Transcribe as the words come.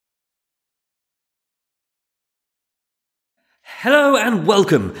Hello and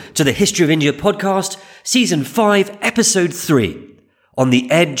welcome to the History of India podcast, Season 5, Episode 3, On the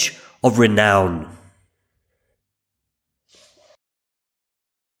Edge of Renown.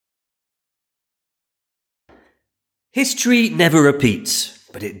 History never repeats,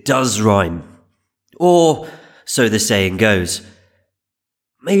 but it does rhyme. Or, so the saying goes.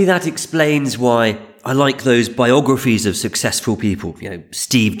 Maybe that explains why I like those biographies of successful people,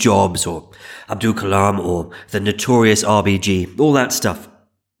 Steve Jobs or Abdul Kalam or the notorious RBG, all that stuff.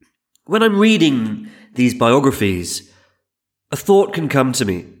 When I'm reading these biographies, a thought can come to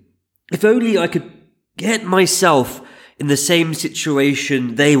me. If only I could get myself in the same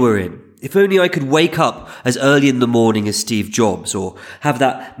situation they were in. If only I could wake up as early in the morning as Steve Jobs, or have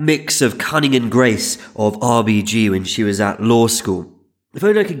that mix of cunning and grace of RBG when she was at law school. If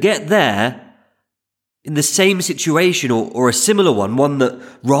only I could get there in the same situation or a similar one that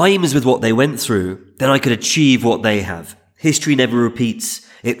rhymes with what they went through, then I could achieve what they have. History never repeats,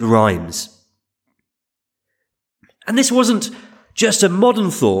 it rhymes. And this wasn't just a modern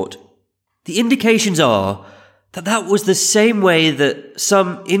thought. The indications are that was the same way that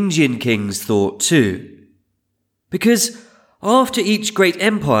some Indian kings thought too. Because after each great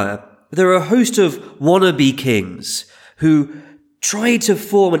empire, there are a host of wannabe kings who tried to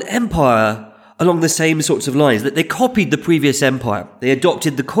form an empire along the same sorts of lines, that they copied the previous empire. They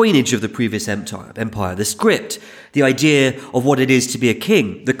adopted the coinage of the previous empire, the script, the idea of what it is to be a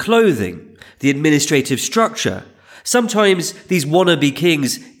king, the clothing, the administrative structure. Sometimes these wannabe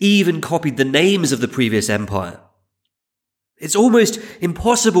kings even copied the names of the previous empire. It's almost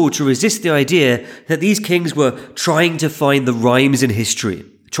impossible to resist the idea that these kings were trying to find the rhymes in history,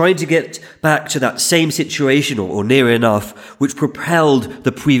 trying to get back to that same situation or near enough, which propelled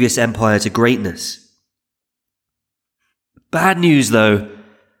the previous empire to greatness. Bad news though,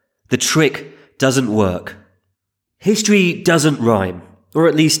 the trick doesn't work. History doesn't rhyme, or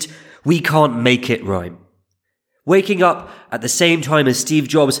at least we can't make it rhyme. Waking up at the same time as Steve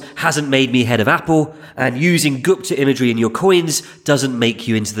Jobs hasn't made me head of Apple, and using Gupta imagery in your coins doesn't make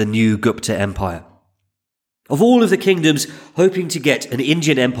you into the new Gupta empire. Of all of the kingdoms hoping to get an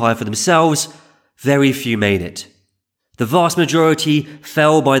Indian empire for themselves, very few made it. The vast majority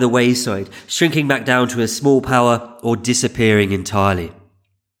fell by the wayside, shrinking back down to a small power or disappearing entirely.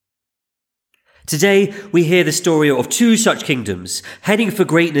 Today, we hear the story of two such kingdoms, heading for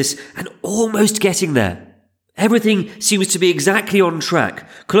greatness and almost getting there. Everything seems to be exactly on track,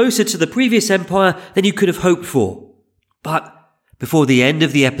 closer to the previous empire than you could have hoped for. But before the end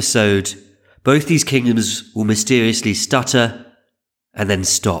of the episode, both these kingdoms will mysteriously stutter and then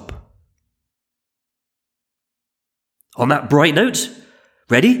stop. On that bright note,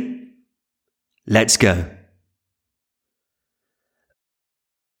 ready? Let's go.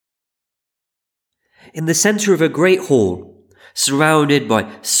 In the centre of a great hall, surrounded by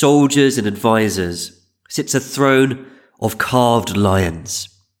soldiers and advisors, sits a throne of carved lions.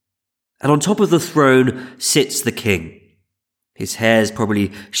 And on top of the throne sits the king. His hair's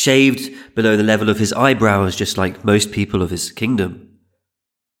probably shaved below the level of his eyebrows, just like most people of his kingdom.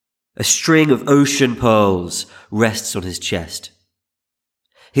 A string of ocean pearls rests on his chest.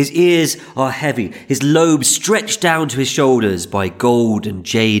 His ears are heavy, his lobes stretched down to his shoulders by gold and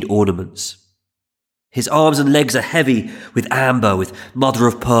jade ornaments. His arms and legs are heavy with amber, with mother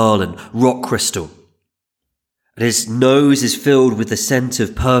of pearl and rock crystal. And his nose is filled with the scent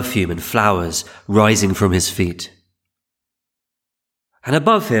of perfume and flowers rising from his feet. And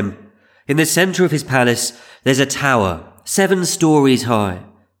above him, in the centre of his palace, there's a tower, 7 stories high.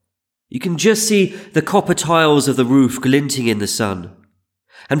 You can just see the copper tiles of the roof glinting in the sun.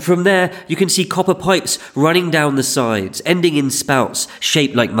 And from there, you can see copper pipes running down the sides, ending in spouts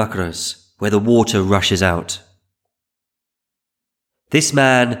shaped like makaras, where the water rushes out. This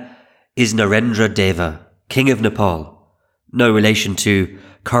man is Narendra Deva, King of Nepal. No relation to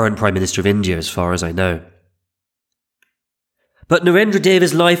current Prime Minister of India, as far as I know. But Narendra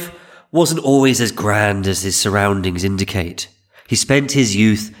Deva's life wasn't always as grand as his surroundings indicate. He spent his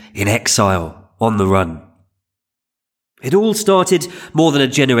youth in exile, on the run. It all started more than a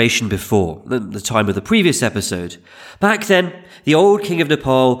generation before, the time of the previous episode. Back then, the old King of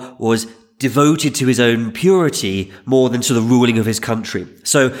Nepal was devoted to his own purity more than to the ruling of his country.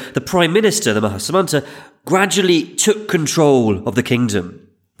 So the Prime Minister, the Mahasamanta, gradually took control of the kingdom.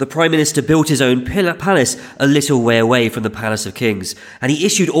 The Prime Minister built his own palace a little way away from the Palace of Kings, and he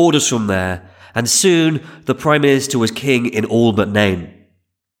issued orders from there, and soon the Prime Minister was king in all but name.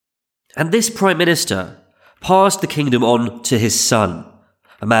 And this Prime Minister passed the kingdom on to his son,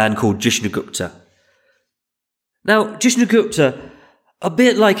 a man called Jishnugupta. Now, Jishnugupta, a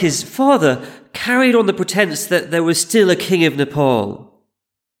bit like his father, carried on the pretense that there was still a king of Nepal.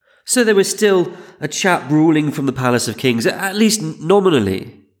 So there was still a chap ruling from the Palace of Kings, at least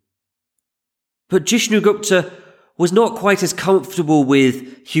nominally. But Jishnugupta was not quite as comfortable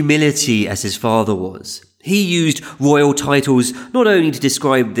with humility as his father was. He used royal titles not only to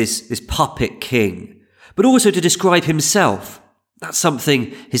describe this puppet king, but also to describe himself. That's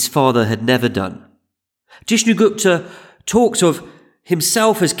something his father had never done. Jishnugupta talked of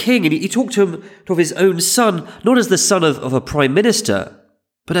himself as king, and he talked of his own son, not as the son of a prime minister,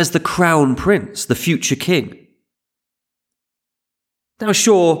 but as the crown prince, the future king. Now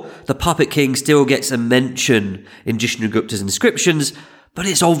sure, the puppet king still gets a mention in Jishnugupta's inscriptions, but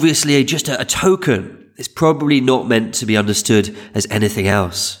it's obviously just a token. It's probably not meant to be understood as anything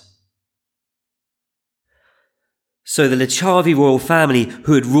else. So the Licchavi royal family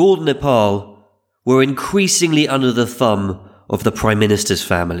who had ruled Nepal were increasingly under the thumb of the Prime Minister's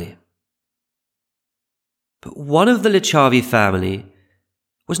family. But one of the Licchavi family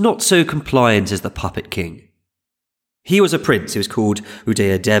was not so compliant as the puppet king. He was a prince. He was called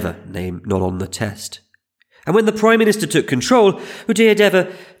Udayadeva, name not on the test. And when the Prime Minister took control,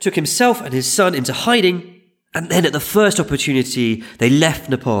 Udayadeva took himself and his son into hiding, and then at the first opportunity, they left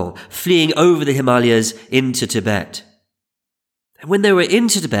Nepal, fleeing over the Himalayas into Tibet. And when they were in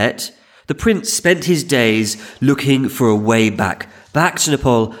Tibet, the prince spent his days looking for a way back to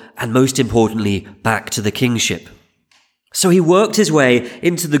Nepal, and most importantly, back to the kingship. So he worked his way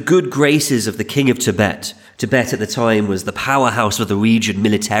into the good graces of the king of Tibet. Tibet at the time was the powerhouse of the region,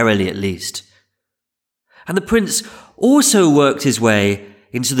 militarily at least. And the prince also worked his way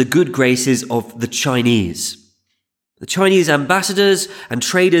into the good graces of the Chinese. The Chinese ambassadors and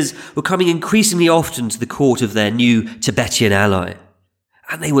traders were coming increasingly often to the court of their new Tibetan ally,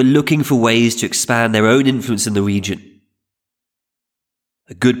 and they were looking for ways to expand their own influence in the region.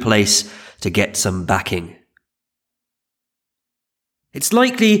 A good place to get some backing. It's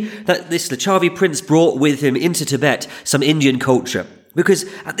likely that this Licchavi prince brought with him into Tibet some Indian culture, because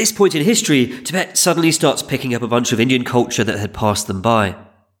at this point in history, Tibet suddenly starts picking up a bunch of Indian culture that had passed them by.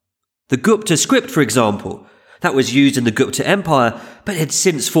 The Gupta script, for example, that was used in the Gupta Empire, but had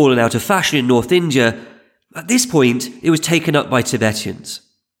since fallen out of fashion in North India. At this point, it was taken up by Tibetans.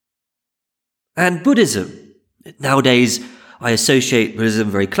 And Buddhism. Nowadays, I associate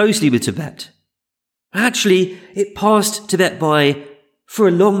Buddhism very closely with Tibet. Actually, it passed Tibet by for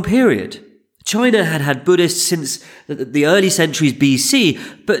a long period. China had had Buddhists since the early centuries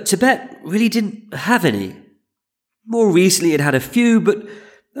BC, but Tibet really didn't have any. More recently, it had a few, but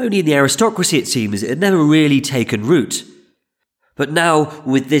only in the aristocracy, it seems. It had never really taken root. But now,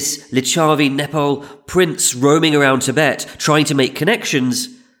 with this Licchavi Nepal prince roaming around Tibet, trying to make connections,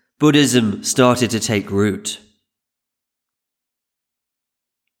 Buddhism started to take root.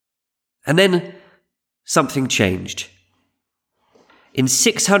 And then something changed. In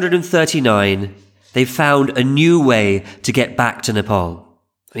 639, they found a new way to get back to Nepal.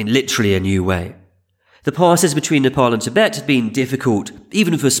 I mean, literally a new way. The passes between Nepal and Tibet had been difficult,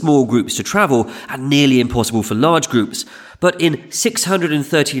 even for small groups to travel, and nearly impossible for large groups. But in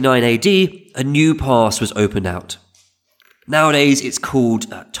 639 AD, a new pass was opened out. Nowadays, it's called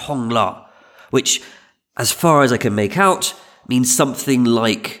Tongla, which, as far as I can make out, means something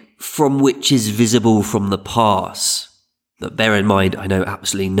like "from which is visible from the pass." But bear in mind, I know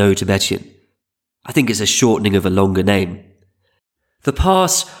absolutely no Tibetan. I think it's a shortening of a longer name. The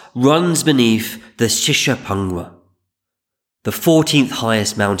pass runs beneath the Shishapangma, the 14th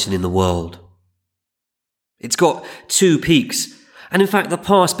highest mountain in the world. It's got 2 peaks, and in fact the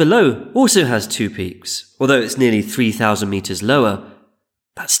pass below also has 2 peaks. Although it's nearly 3,000 meters lower,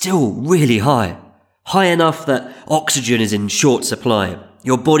 that's still really high. High enough that oxygen is in short supply.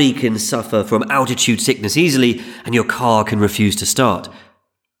 Your body can suffer from altitude sickness easily, and your car can refuse to start.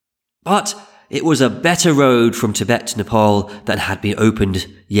 But it was a better road from Tibet to Nepal that had been opened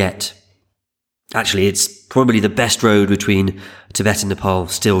yet. Actually, it's probably the best road between Tibet and Nepal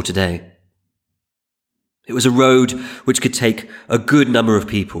still today. It was a road which could take a good number of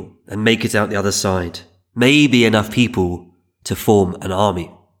people and make it out the other side. Maybe enough people to form an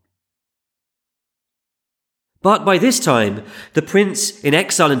army. But by this time, the prince in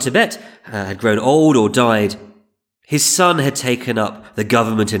exile in Tibet had grown old or died. His son had taken up the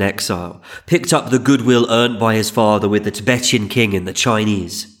government in exile, picked up the goodwill earned by his father with the Tibetan king and the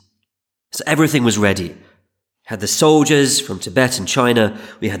Chinese. So everything was ready. We had the soldiers from Tibet and China,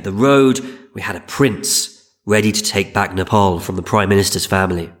 we had the road, we had a prince ready to take back Nepal from the Prime Minister's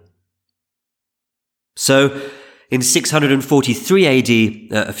family. So, in 643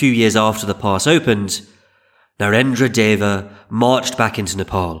 AD, a few years after the pass opened, Narendra Deva marched back into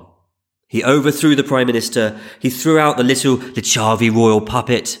Nepal. He overthrew the Prime Minister, he threw out the little Lichavi royal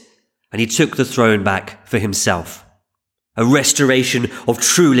puppet, and he took the throne back for himself. A restoration of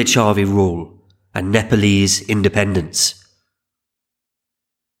true Lichavi rule and Nepalese independence.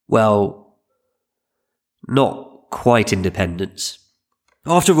 Well, not quite independence.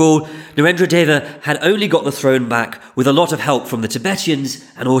 After all, Narendra Deva had only got the throne back with a lot of help from the Tibetans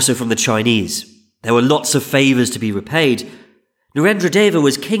and also from the Chinese. There were lots of favours to be repaid. Narendra Deva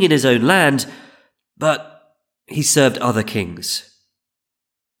was king in his own land, but he served other kings.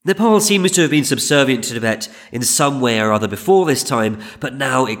 Nepal seems to have been subservient to Tibet in some way or other before this time, but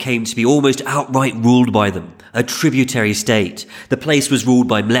now it came to be almost outright ruled by them, a tributary state. The place was ruled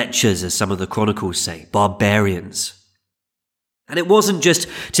by mlechas, as some of the chronicles say, barbarians. And it wasn't just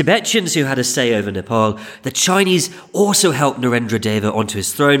Tibetans who had a say over Nepal. The Chinese also helped Narendra Deva onto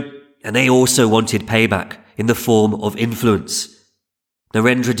his throne, and they also wanted payback in the form of influence.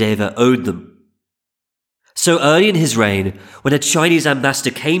 Narendra Deva owed them. So early in his reign, when a Chinese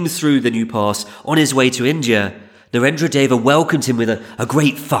ambassador came through the new pass on his way to India, Narendra Deva welcomed him with a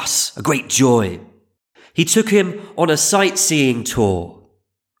great fuss, a great joy. He took him on a sightseeing tour.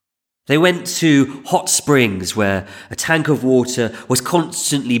 They went to hot springs where a tank of water was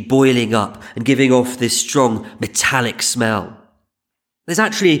constantly boiling up and giving off this strong metallic smell. There's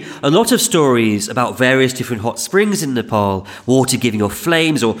actually a lot of stories about various different hot springs in Nepal, water giving off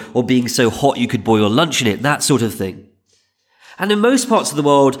flames or being so hot you could boil lunch in it, that sort of thing. And in most parts of the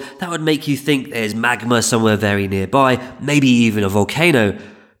world, that would make you think there's magma somewhere very nearby, maybe even a volcano.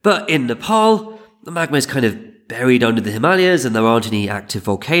 But in Nepal, the magma is kind of buried under the Himalayas and there aren't any active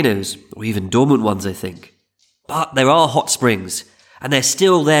volcanoes, or even dormant ones, I think. But there are hot springs. And they're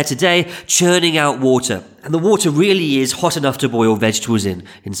still there today, churning out water. And the water really is hot enough to boil vegetables in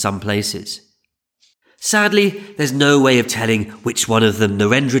some places. Sadly, there's no way of telling which one of them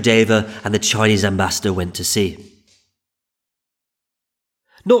Narendra Deva and the Chinese ambassador went to see.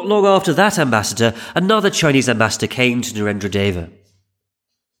 Not long after that ambassador, another Chinese ambassador came to Narendra Deva.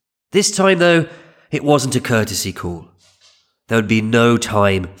 This time, though, it wasn't a courtesy call. There would be no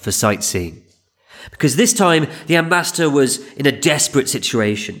time for sightseeing. Because this time, the ambassador was in a desperate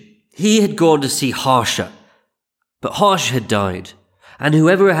situation. He had gone to see Harsha, but Harsha had died, and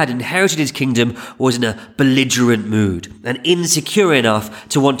whoever had inherited his kingdom was in a belligerent mood and insecure enough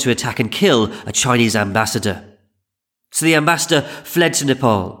to want to attack and kill a Chinese ambassador. So the ambassador fled to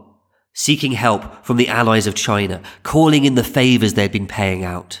Nepal, seeking help from the allies of China, calling in the favours they'd been paying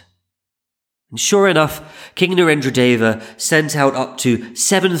out. And sure enough, King Narendra Deva sent out up to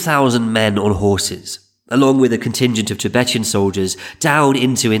 7,000 men on horses, along with a contingent of Tibetan soldiers, down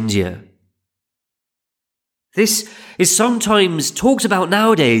into India. This is sometimes talked about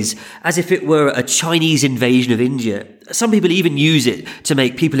nowadays as if it were a Chinese invasion of India. Some people even use it to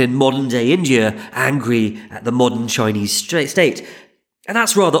make people in modern-day India angry at the modern Chinese state. And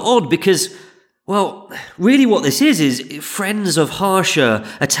that's rather odd because, well, really what this is friends of Harsha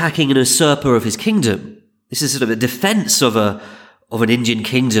attacking an usurper of his kingdom. This is sort of a defense of an Indian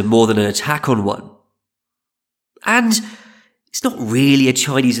kingdom more than an attack on one. And it's not really a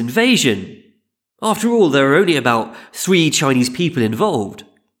Chinese invasion. After all, there are only about 3 Chinese people involved.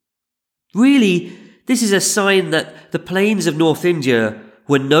 Really, this is a sign that the plains of North India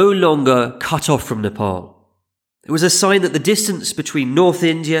were no longer cut off from Nepal. It was a sign that the distance between North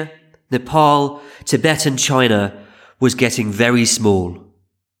India, Nepal, Tibet and China was getting very small.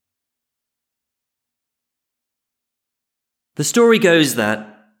 The story goes that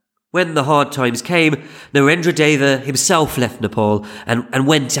when the hard times came, Narendra Deva himself left Nepal and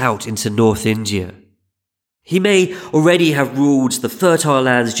went out into North India. He may already have ruled the fertile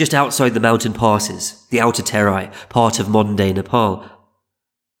lands just outside the mountain passes, the outer Terai, part of modern-day Nepal.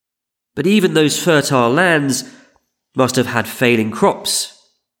 But even those fertile lands must have had failing crops,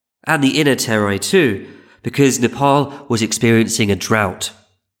 and the inner Terai too, because Nepal was experiencing a drought,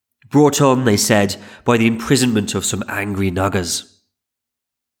 brought on, they said, by the imprisonment of some angry Nagas.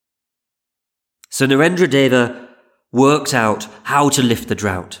 So Narendra Deva worked out how to lift the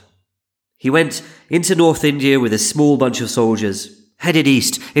drought. He went into North India with a small bunch of soldiers, headed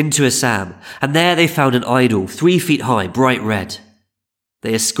east into Assam, and there they found an idol 3 feet high, bright red.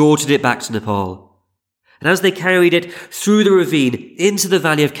 They escorted it back to Nepal. And as they carried it through the ravine into the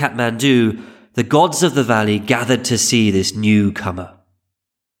valley of Kathmandu, the gods of the valley gathered to see this newcomer.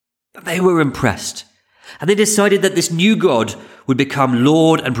 They were impressed, and they decided that this new god would become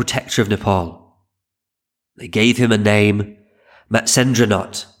Lord and Protector of Nepal. They gave him a name,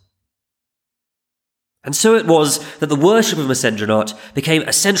 Matsendranath. And so it was that the worship of Matsendranath became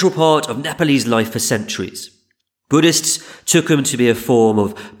a central part of Nepalese life for centuries. Buddhists took him to be a form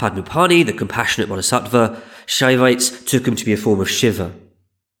of Padmapani, the compassionate bodhisattva. Shaivites took him to be a form of Shiva.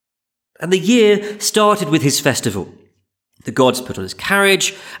 And the year started with his festival. The gods put on his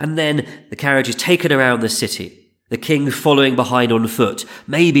carriage, and then the carriage is taken around the city, the king following behind on foot,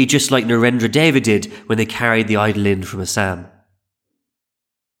 maybe just like Narendra Deva did when they carried the idol in from Assam.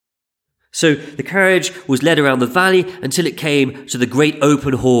 So the carriage was led around the valley until it came to the great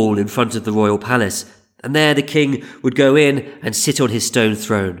open hall in front of the royal palace, and there the king would go in and sit on his stone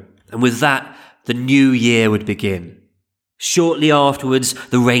throne, and with that the new year would begin. Shortly afterwards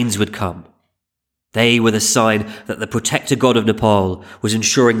the rains would come. They were the sign that the protector god of Nepal was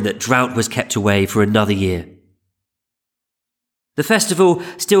ensuring that drought was kept away for another year. The festival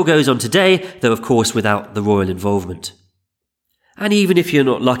still goes on today, though of course without the royal involvement. And even if you're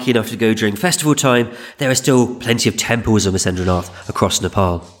not lucky enough to go during festival time, there are still plenty of temples of Masendranath across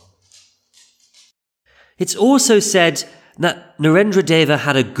Nepal. It's also said that Narendra Deva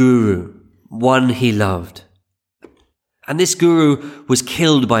had a guru, one he loved. And this guru was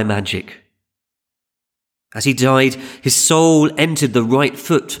killed by magic. As he died, his soul entered the right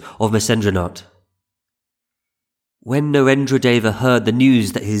foot of Masendranath. When Narendra Deva heard the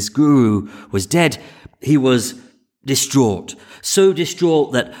news that his guru was dead, he was distraught, so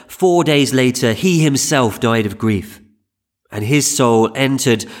distraught that 4 days later he himself died of grief, and his soul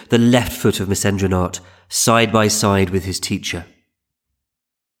entered the left foot of Masendranath, side by side with his teacher.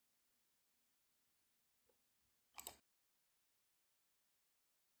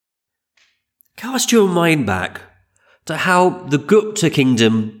 Cast your mind back to how the Gupta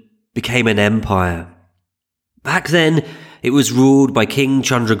kingdom became an empire. Back then, it was ruled by King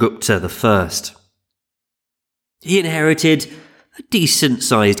Chandragupta I. He inherited a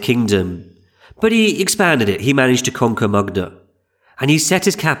decent-sized kingdom, but he expanded it. He managed to conquer Magadha, and he set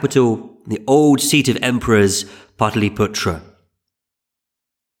his capital in the old seat of emperors, Pataliputra.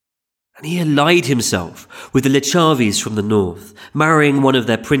 And he allied himself with the Lichavis from the north, marrying one of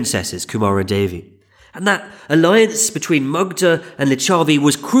their princesses, Kumara Devi. And that alliance between Magadha and Lichavi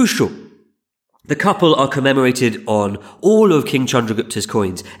was crucial. The couple are commemorated on all of King Chandragupta's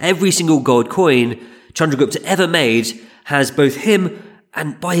coins. Every single gold coin Chandragupta ever made has both him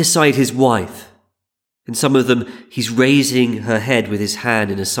and by his side his wife. In some of them, he's raising her head with his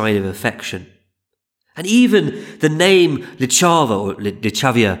hand in a sign of affection. And even the name Lichava or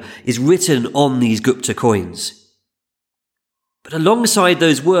Lichavia is written on these Gupta coins. But alongside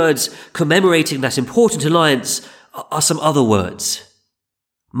those words commemorating that important alliance are some other words.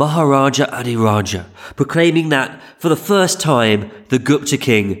 Maharaja Adiraja, proclaiming that for the first time the Gupta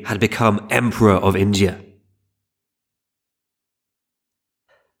king had become emperor of India.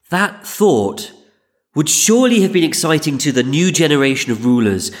 That thought would surely have been exciting to the new generation of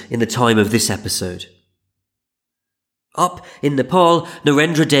rulers in the time of this episode. Up in Nepal,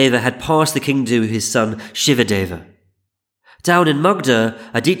 Narendra Deva had passed the kingdom to his son Shivadeva. Down in Magadha,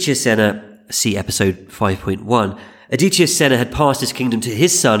 Aditya Sena, see episode 5.1, Aditya Sena had passed his kingdom to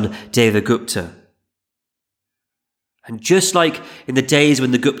his son Devagupta. And just like in the days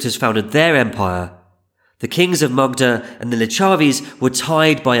when the Guptas founded their empire, the kings of Magadha and the Lichavis were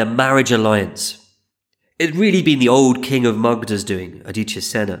tied by a marriage alliance. It had really been the old king of Magadha's doing, Aditya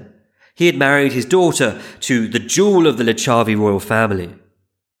Sena. He had married his daughter to the jewel of the Lichavi royal family.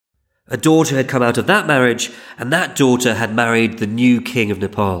 A daughter had come out of that marriage, and that daughter had married the new king of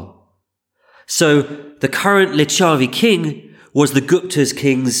Nepal. So the current Lichavi king was the Gupta's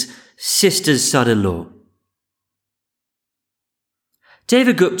king's sister's son-in-law.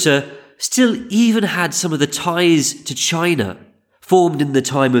 Devagupta still even had some of the ties to China formed in the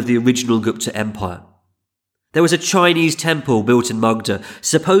time of the original Gupta Empire. There was a Chinese temple built in Magadha,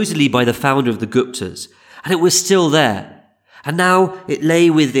 supposedly by the founder of the Guptas, and it was still there, and now it lay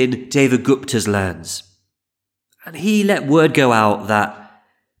within Devagupta's lands. And he let word go out that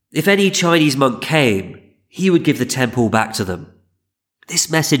if any Chinese monk came, he would give the temple back to them. This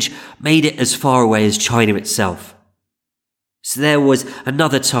message made it as far away as China itself. So there was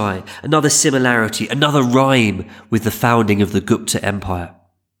another tie, another similarity, another rhyme with the founding of the Gupta Empire.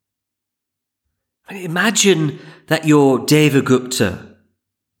 Imagine that you're Devagupta,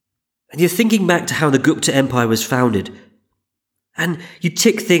 and you're thinking back to how the Gupta Empire was founded, and you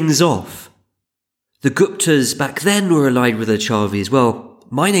tick things off. The Guptas back then were allied with the Lichavis. Well,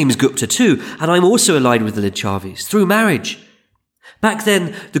 my name's Gupta too, and I'm also allied with the Lichavis through marriage. Back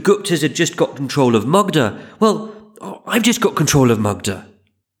then, the Guptas had just got control of Magadha. Well, I've just got control of Magadha.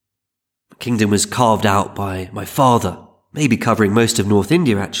 The kingdom was carved out by my father, maybe covering most of North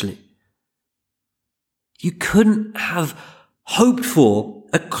India, actually. You couldn't have hoped for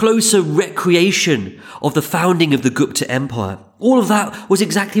a closer recreation of the founding of the Gupta Empire. All of that was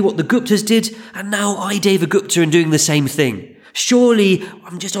exactly what the Guptas did, and now I, Devagupta, am doing the same thing. Surely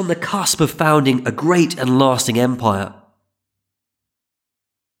I'm just on the cusp of founding a great and lasting empire.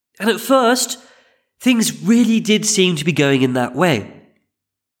 And at first, things really did seem to be going in that way.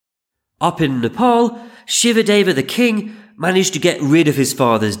 Up in Nepal, Shivadeva the king managed to get rid of his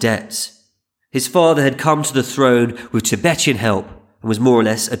father's debts. His father had come to the throne with Tibetan help and was more or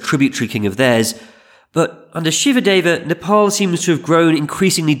less a tributary king of theirs, but under Shivadeva, Nepal seems to have grown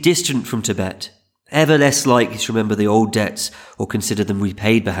increasingly distant from Tibet, ever less likely to remember the old debts or consider them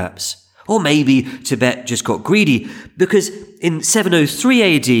repaid perhaps. Or maybe Tibet just got greedy, because in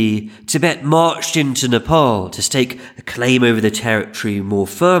 703 AD, Tibet marched into Nepal to stake a claim over the territory more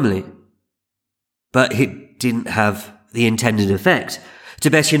firmly. But it didn't have the intended effect.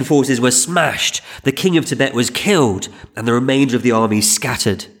 Tibetan forces were smashed, the king of Tibet was killed, and the remainder of the army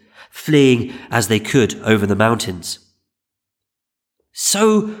scattered, fleeing as they could over the mountains.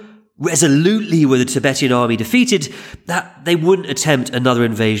 So resolutely were the Tibetan army defeated that they wouldn't attempt another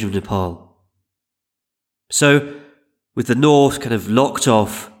invasion of Nepal. So, with the north kind of locked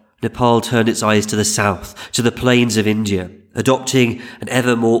off, Nepal turned its eyes to the south, to the plains of India, adopting an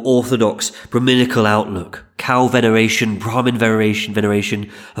ever more orthodox Brahminical outlook. Cow veneration, Brahmin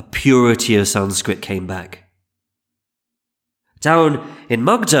veneration, a purity of Sanskrit came back. Down in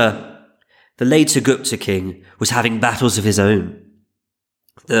Magadha, the later Gupta king was having battles of his own.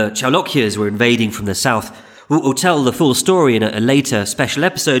 The Chalukyas were invading from the south. We'll tell the full story in a later special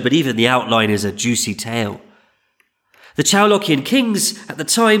episode, but even the outline is a juicy tale. The Chalukyan kings at the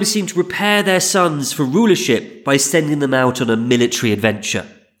time seemed to prepare their sons for rulership by sending them out on a military adventure.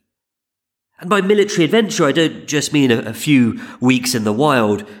 And by military adventure, I don't just mean a few weeks in the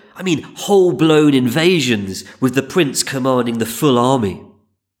wild. I mean whole-blown invasions with the prince commanding the full army.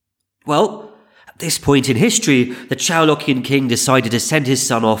 Well, at this point in history, the Chalukyan king decided to send his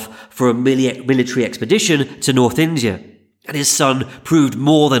son off for a military expedition to North India, and his son proved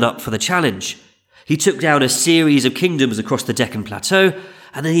more than up for the challenge. He took down a series of kingdoms across the Deccan Plateau,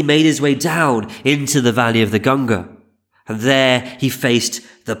 and then he made his way down into the valley of the Ganga. And there he faced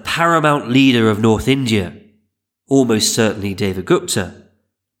the paramount leader of North India, almost certainly Devagupta.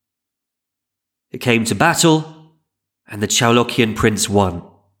 It came to battle, and the Chalukyan prince won,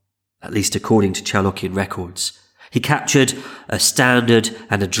 at least according to Chalukyan records. He captured a standard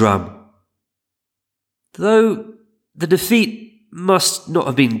and a drum. Though the defeat must not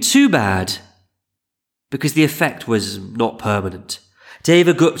have been too bad, because the effect was not permanent.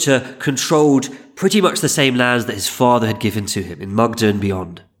 Devagupta controlled pretty much the same lands that his father had given to him in Magadha and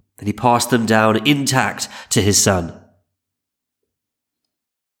beyond, and he passed them down intact to his son.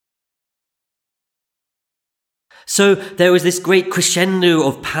 So there was this great crescendo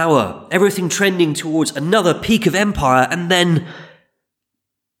of power, everything trending towards another peak of empire, and then,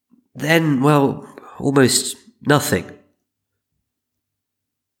 well, almost nothing.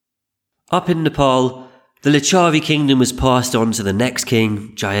 Up in Nepal, the Lichavi kingdom was passed on to the next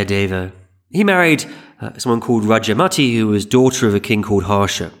king, Jayadeva. He married someone called Rajamati, who was daughter of a king called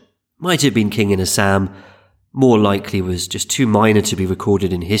Harsha. Might have been king in Assam, more likely was just too minor to be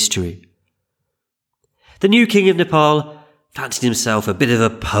recorded in history. The new king of Nepal fancied himself a bit of a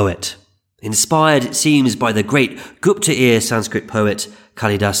poet, inspired, it seems, by the great Gupta-era Sanskrit poet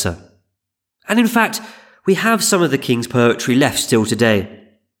Kalidasa. And in fact, we have some of the king's poetry left still today.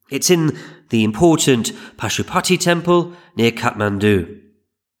 It's in the important Pashupati temple near Kathmandu.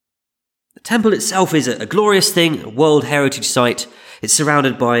 The temple itself is a glorious thing, a World Heritage Site. It's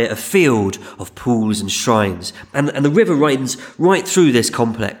surrounded by a field of pools and shrines, and the river runs right through this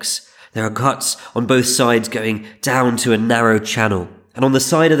complex. There are guts on both sides going down to a narrow channel, and on the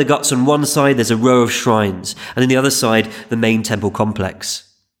side of the guts on one side there's a row of shrines, and on the other side the main temple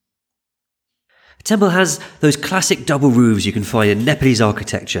complex. The temple has those classic double roofs you can find in Nepalese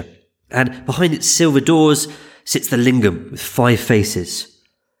architecture, and behind its silver doors sits the lingam with 5 faces.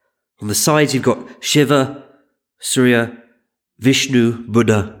 On the sides you've got Shiva, Surya, Vishnu,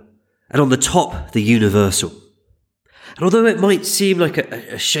 Buddha, and on the top the universal. And although it might seem like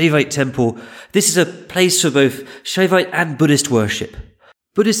a Shaivite temple, this is a place for both Shaivite and Buddhist worship.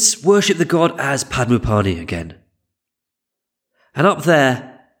 Buddhists worship the god as Padmapani again. And up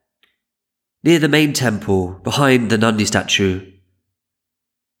there, near the main temple, behind the Nandi statue,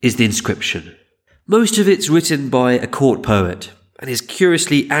 is the inscription. Most of it's written by a court poet, and is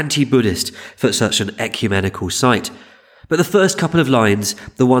curiously anti-Buddhist for such an ecumenical site. But the first couple of lines,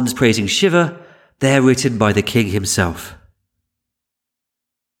 the ones praising Shiva, they're written by the king himself.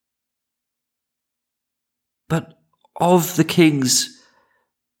 But of the king's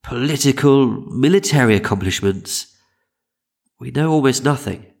political, military accomplishments, we know almost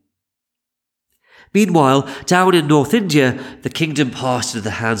nothing. Meanwhile, down in North India, the kingdom passed into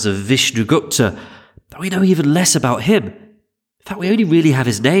the hands of Vishnugupta, but we know even less about him. In fact, we only really have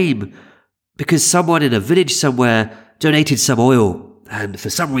his name, because someone in a village somewhere donated some oil, and for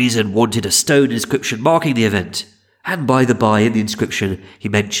some reason wanted a stone inscription marking the event. And by the by, in the inscription, he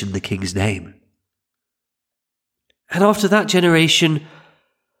mentioned the king's name. And after that generation,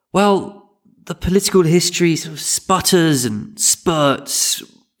 well, the political history sort of sputters and spurts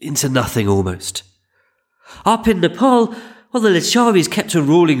into nothing almost. Up in Nepal, well, the Lichavis kept on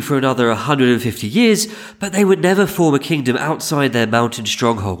ruling for another 150 years, but they would never form a kingdom outside their mountain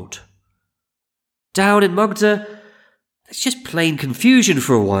stronghold. Down in Magda, it's just plain confusion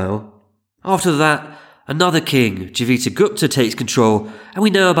for a while. After that, another king, Jivitagupta, takes control, and we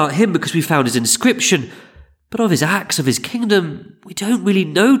know about him because we found his inscription, but of his acts of his kingdom, we don't really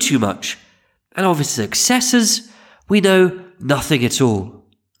know too much, and of his successors, we know nothing at all.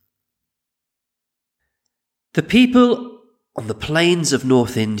 The people on the plains of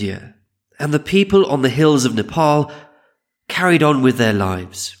North India and the people on the hills of Nepal carried on with their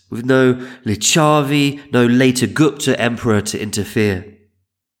lives, with no Lichavi, no later Gupta emperor to interfere.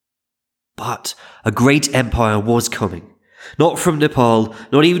 But a great empire was coming, not from Nepal,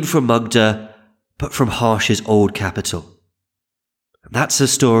 not even from Magda, but from Harsh's old capital. And that's a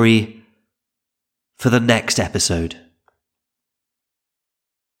story for the next episode.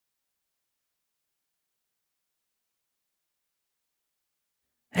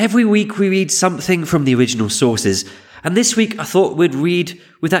 Every week we read something from the original sources, and this week I thought we'd read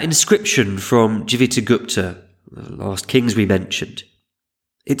with that inscription from Jivitagupta, the last kings we mentioned.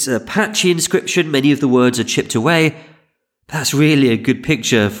 It's a patchy inscription, many of the words are chipped away, but that's really a good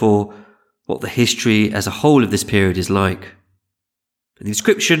picture for what the history as a whole of this period is like. And the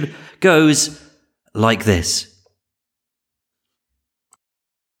inscription goes like this.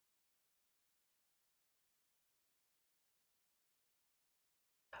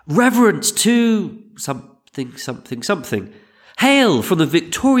 Reverence to something, something, something. Hail from the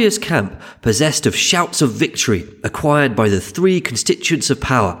victorious camp, possessed of shouts of victory, acquired by the three constituents of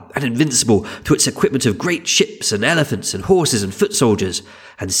power, and invincible to its equipment of great ships and elephants and horses and foot soldiers,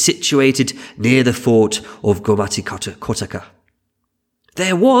 and situated near the fort of Gomati Kotaka.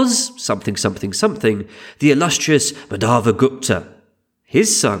 There was something, something, something, the illustrious Madhava Gupta.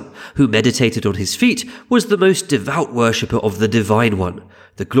 His son, who meditated on his feet, was the most devout worshipper of the Divine One,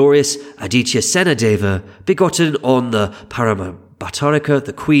 the glorious Aditya Senadeva, begotten on the Paramabhatarika,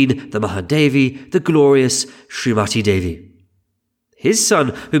 the Queen, the Mahadevi, the glorious Srimati Devi. His son,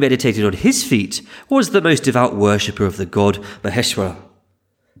 who meditated on his feet, was the most devout worshipper of the god Maheshwara,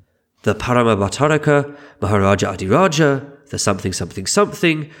 the Paramabhatarika, Maharaja Adiraja, the something, something,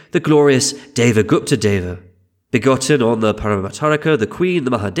 something, the glorious Devagupta Deva, begotten on the Paramabhatarika, the Queen,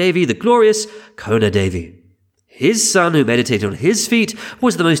 the Mahadevi, the glorious Kona Devi. His son, who meditated on his feet,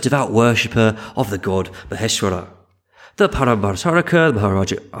 was the most devout worshipper of the god Maheshwara, the Paramabhatarika, the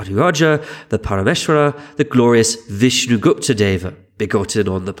Maharaja Adiraja, the Parameshwara, the glorious Vishnugupta Deva, begotten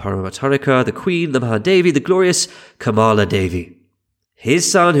on the Paramabhatarika, the Queen, the Mahadevi, the glorious Kamala Devi. His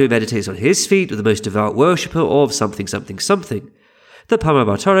son, who meditates on his feet, was the most devout worshipper of something, something, something, the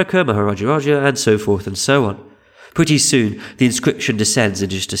Paramabhatarika, Maharaja Raja, and so forth and so on. Pretty soon, the inscription descends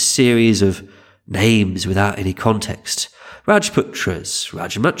into just a series of names without any context. Rajputras,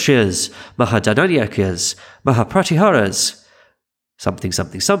 Rajmatryas, Mahadanayakyas, Mahapratihāras, something,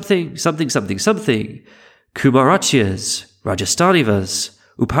 something, something, something, something, something, Kumaratyas, Rajasthanivas,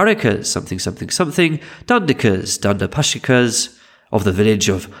 Uparikas, something, something, something, Dandikas, Dandapashikas, of the village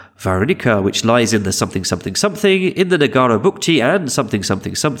of Varunika, which lies in the something, something, something, in the Nagara Bhukti, and something,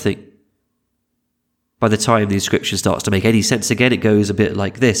 something, something. By the time the inscription starts to make any sense again, it goes a bit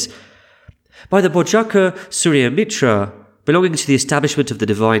like this. By the Bojaka Surya Mitra, belonging to the establishment of the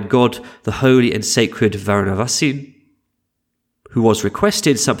divine god, the holy and sacred Varanavasin, who was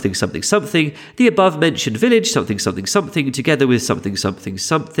requested something, something, something, the above-mentioned village, something, something, something, together with something, something,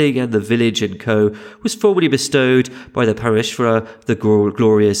 something, and the village and co, was formally bestowed by the Parameshwara, the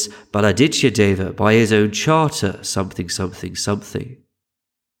glorious Baladitya Deva, by his own charter, something, something, something.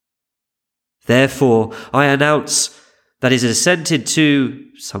 Therefore, I announce that it is assented to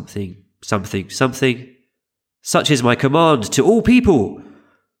something, something, something. Such is my command to all people.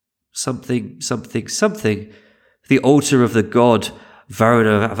 Something, something, something. The altar of the god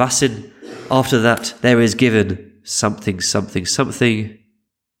Varanavasin. After that, there is given something, something, something.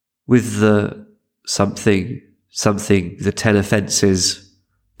 With the something, something, the 10 offences,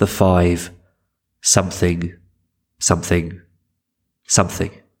 the 5, something, something,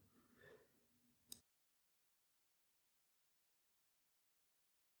 something.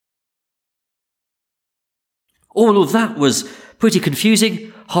 All of that was pretty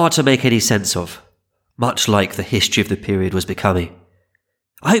confusing, hard to make any sense of, much like the history of the period was becoming.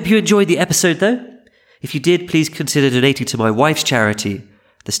 I hope you enjoyed the episode though. If you did, please consider donating to my wife's charity,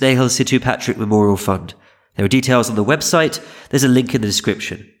 the Snail Situ Patrick Memorial Fund. There are details on the website, there's a link in the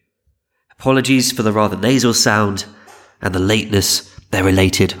description. Apologies for the rather nasal sound and the lateness, they're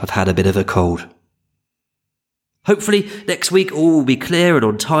related, I've had a bit of a cold. Hopefully next week all will be clear and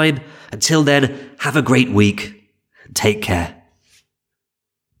on time. Until then, have a great week and take care.